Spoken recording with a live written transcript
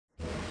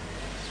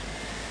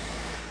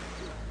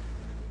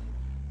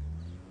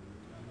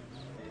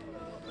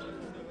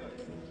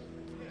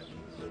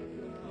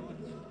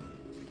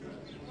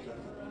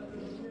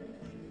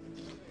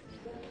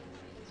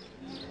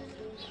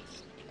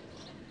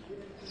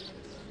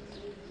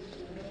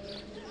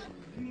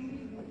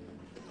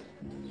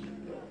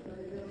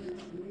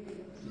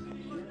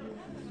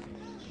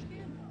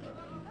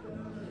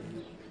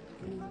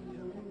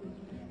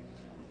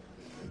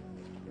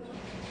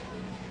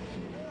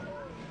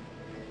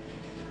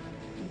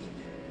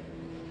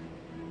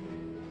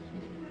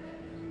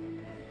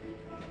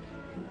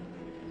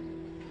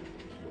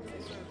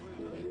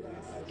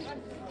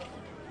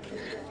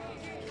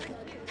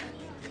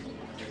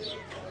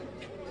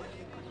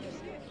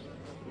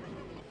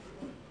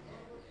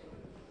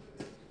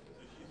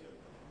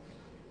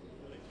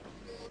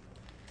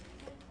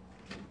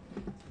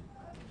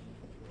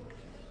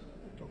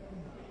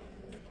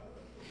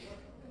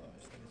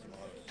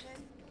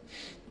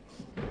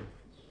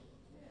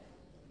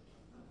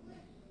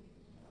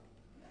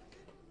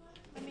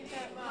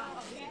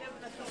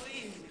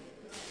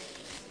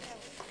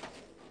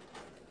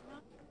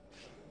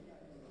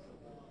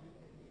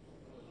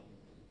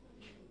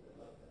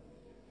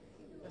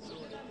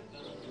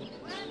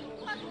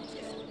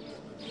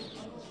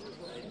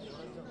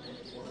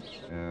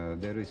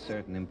there is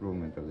certain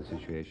improvement of the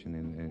situation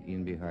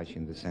in Bihac,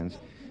 in the sense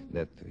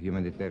that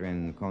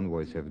humanitarian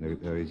convoys have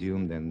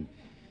resumed, and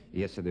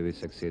yesterday we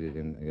succeeded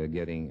in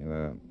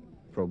getting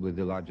probably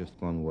the largest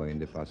convoy in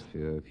the past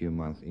few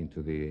months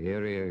into the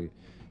area,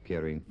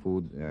 carrying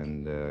food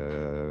and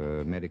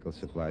medical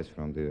supplies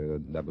from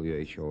the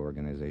WHO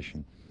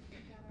organization.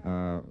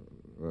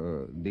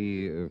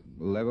 The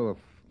level of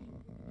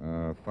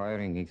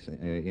firing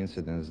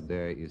incidents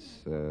there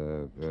is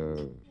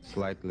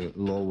slightly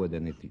lower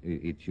than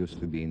it used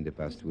to be in the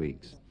past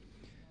weeks.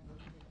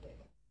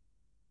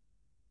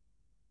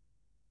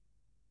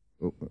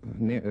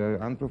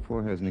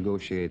 UNPROFOR has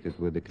negotiated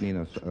with the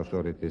CNIN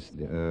authorities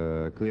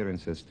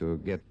clearances to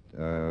get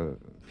a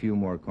few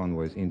more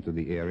convoys into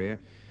the area,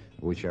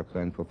 which are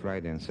planned for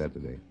Friday and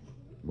Saturday.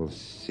 We'll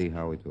see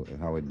how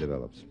it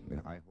develops.